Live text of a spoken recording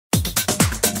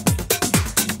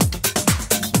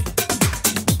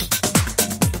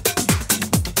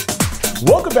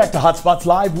Welcome back to Hotspots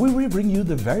Live, where we bring you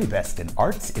the very best in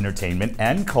arts, entertainment,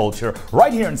 and culture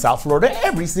right here in South Florida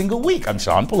every single week. I'm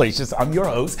Shawn Palacious, I'm your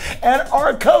host, and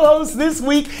our co-host this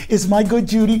week is my good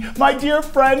Judy, my dear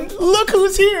friend. Look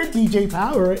who's here, DJ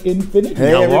Power Infiniti.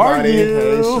 Hey, how everybody. Are you?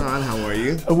 Hey, Shawn, how are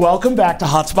you? Welcome back to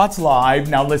Hotspots Live.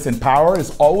 Now listen, Power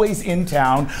is always in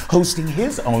town hosting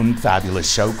his own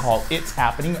fabulous show called It's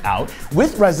Happening Out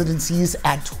with residencies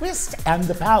at Twist and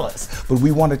the Palace. But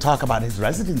we want to talk about his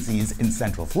residencies in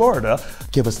Central Florida.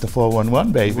 Give us the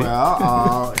 411, baby.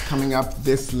 Well, coming up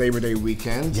this Labor Day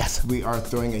weekend, yes, we are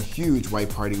throwing a huge white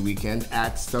party weekend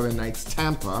at Southern Nights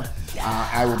Tampa.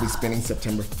 I will be spending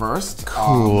September 1st.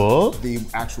 Cool. The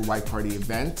actual white party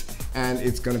event, and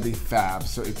it's going to be fab.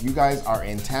 So if you guys are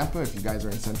in Tampa, if you guys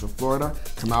are in Central Florida,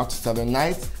 come out to Southern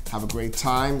Nights, have a great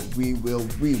time. We will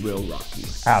rock you.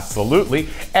 Absolutely.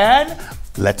 And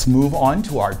let's move on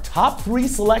to our top 3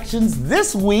 selections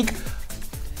this week.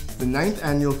 The 9th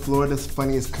annual Florida's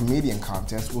Funniest Comedian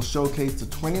Contest will showcase the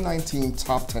 2019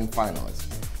 Top 10 finalists.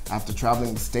 After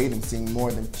traveling the state and seeing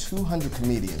more than 200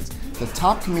 comedians, the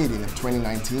top comedian of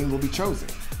 2019 will be chosen.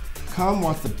 Come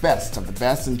watch the best of the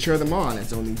best and cheer them on,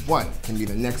 as only one can be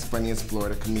the next funniest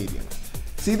Florida comedian.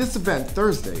 See this event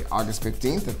Thursday, August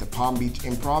 15th at the Palm Beach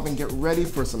Improv and get ready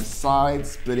for some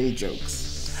side-splitting jokes.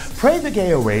 Pray the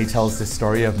Gay Away tells the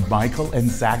story of Michael and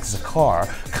Zach Zakar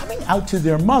coming out to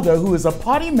their mother, who is a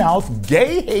potty-mouthed,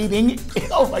 gay-hating,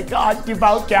 oh my God,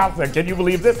 devout Catholic. Can you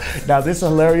believe this? Now, this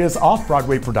hilarious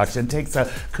off-Broadway production takes a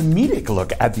comedic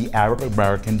look at the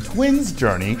Arab-American twins'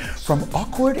 journey from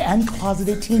awkward and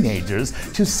closeted teenagers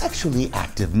to sexually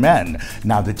active men.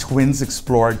 Now, the twins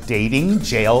explore dating,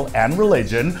 jail, and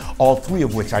religion, all 3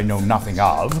 of which I know nothing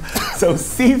of. So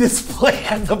see this play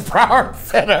at the Broward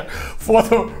Center for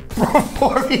the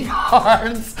Performing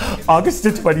Arts, August the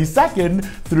 22nd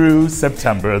through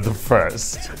September the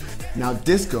 1st. Now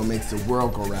disco makes the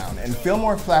world go round, and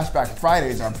Fillmore Flashback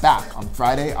Fridays are back on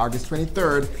Friday, August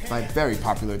 23rd by very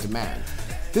popular demand.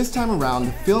 This time around,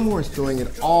 the Fillmore is throwing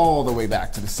it all the way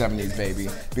back to the 70s, baby,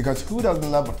 because who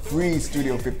doesn't love a free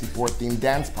Studio 54 themed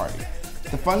dance party?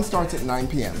 The fun starts at 9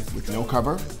 p.m. with no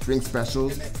cover, drink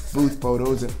specials, booth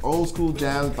photos, and old school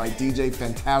jams by DJ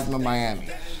Phantasma Miami.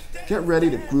 Get ready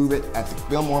to groove it at the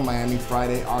Fillmore Miami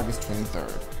Friday, August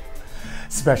 23rd.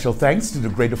 Special thanks to the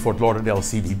Greater Fort Lauderdale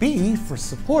CVB for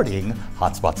supporting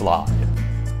Hotspots Live.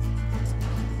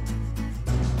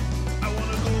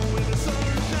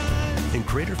 In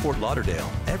Greater Fort Lauderdale,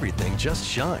 everything just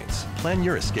shines. Plan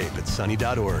your escape at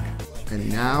sunny.org. And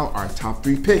now our top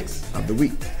 3 picks of the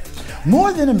week.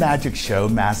 More than a magic show,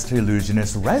 master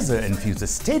illusionist Reza infuses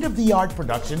state-of-the-art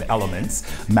production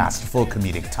elements, masterful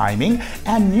comedic timing,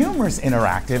 and numerous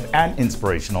interactive and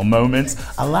inspirational moments,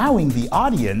 allowing the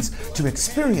audience to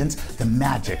experience the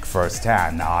magic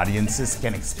firsthand. Now, audiences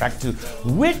can expect to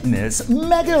witness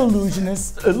mega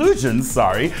illusions,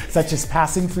 such as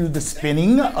passing through the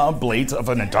spinning blades of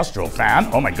an industrial fan,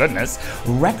 oh my goodness,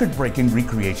 record-breaking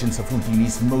recreations of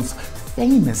Houdini's most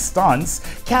famous stunts.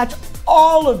 Catch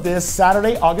all of this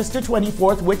Saturday, August the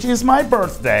 24th, which is my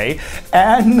birthday,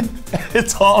 and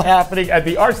it's all happening at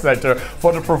the Arsht Center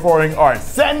for the Performing Arts.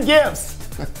 Send gifts!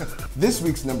 This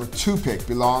week's number 2 pick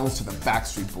belongs to the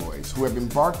Backstreet Boys, who have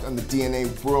embarked on the DNA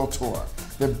World Tour,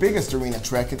 their biggest arena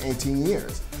trek in 18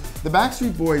 years. The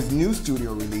Backstreet Boys' new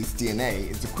studio release, DNA,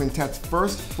 is the quintet's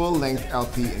first full-length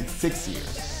LP in 6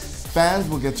 years. Fans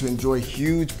will get to enjoy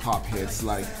huge pop hits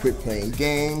like Quit Playing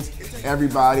Games,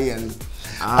 Everybody, and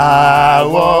I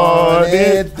Want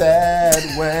It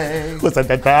That Way. Was that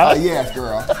bad? Yes,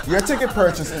 girl. Your ticket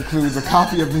purchase includes a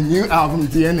copy of the new album,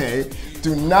 DNA.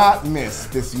 Do not miss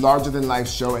this larger-than-life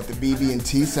show at the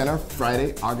BB&T Center,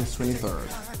 Friday, August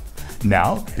 23rd.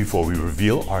 Now, before we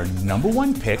reveal our number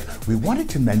 1 pick, we wanted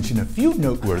to mention a few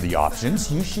noteworthy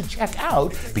options you should check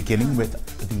out, beginning with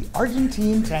the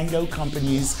Argentine Tango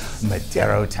Company's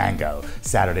Madero Tango,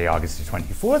 Saturday, August the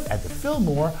 24th at the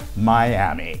Fillmore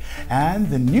Miami. And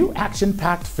the new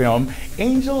action-packed film,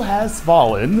 Angel Has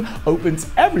Fallen, opens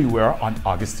everywhere on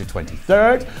August the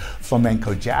 23rd.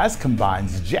 Flamenco Jazz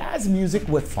combines jazz music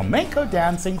with flamenco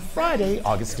dancing Friday,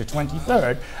 August the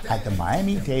 23rd at the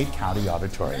Miami-Dade County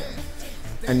Auditorium.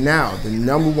 And now, the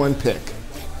number 1 pick.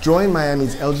 Join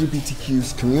Miami's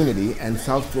LGBTQ community and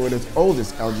South Florida's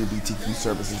oldest LGBTQ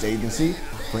services agency,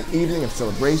 for an evening of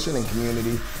celebration and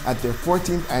community at their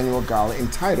 14th annual gala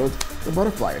entitled The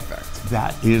Butterfly Effect.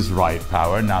 That is right,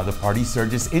 Power. Now the party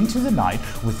surges into the night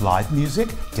with live music,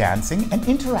 dancing, and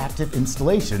interactive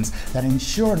installations that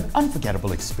ensure an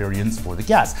unforgettable experience for the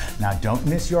guests. Now don't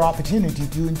miss your opportunity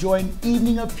to enjoy an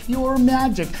evening of pure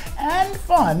magic and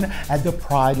fun at the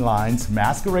Pridelines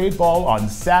Masquerade Ball on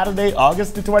Saturday,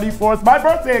 August the 24th. My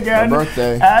birthday again. My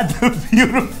birthday. At the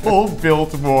beautiful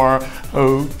Biltmore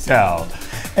Hotel.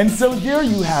 And so there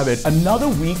you have it, another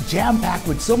week jam-packed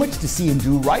with so much to see and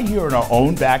do right here in our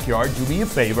own backyard. Do me a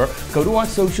favor, go to our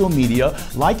social media,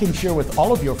 like and share with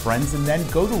all of your friends, and then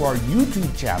go to our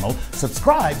YouTube channel,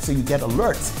 subscribe so you get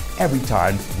alerts every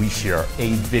time we share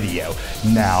a video.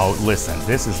 Now listen,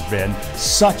 this has been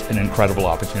such an incredible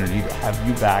opportunity to have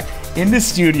you back in the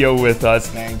studio with us.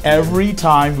 Thank you. Every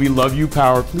time. We love you,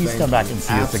 Power. Please come back and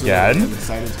see us again. I'm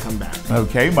excited to come back.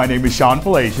 Okay, my name is Shawn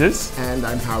Palacious. And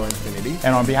I'm Power Infiniti.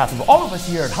 And on behalf of all of us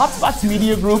here at HotSpots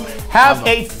Media Group, have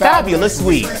a fabulous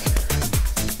week.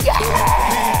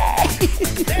 Yeah! You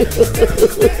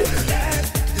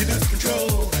lose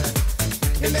control.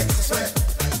 It makes you sweat.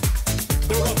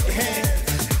 Throw up your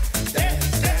hands.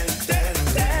 Dance, dance,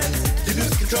 dance, dance. You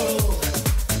lose control.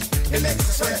 It makes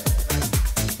you sweat.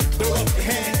 Throw up your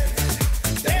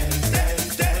hands. Dance,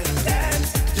 dance, dance,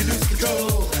 dance. You lose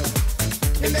control.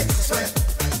 It makes you sweat.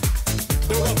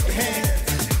 Throw up your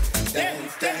hands.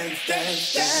 Dance, dance,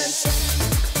 dance, dance.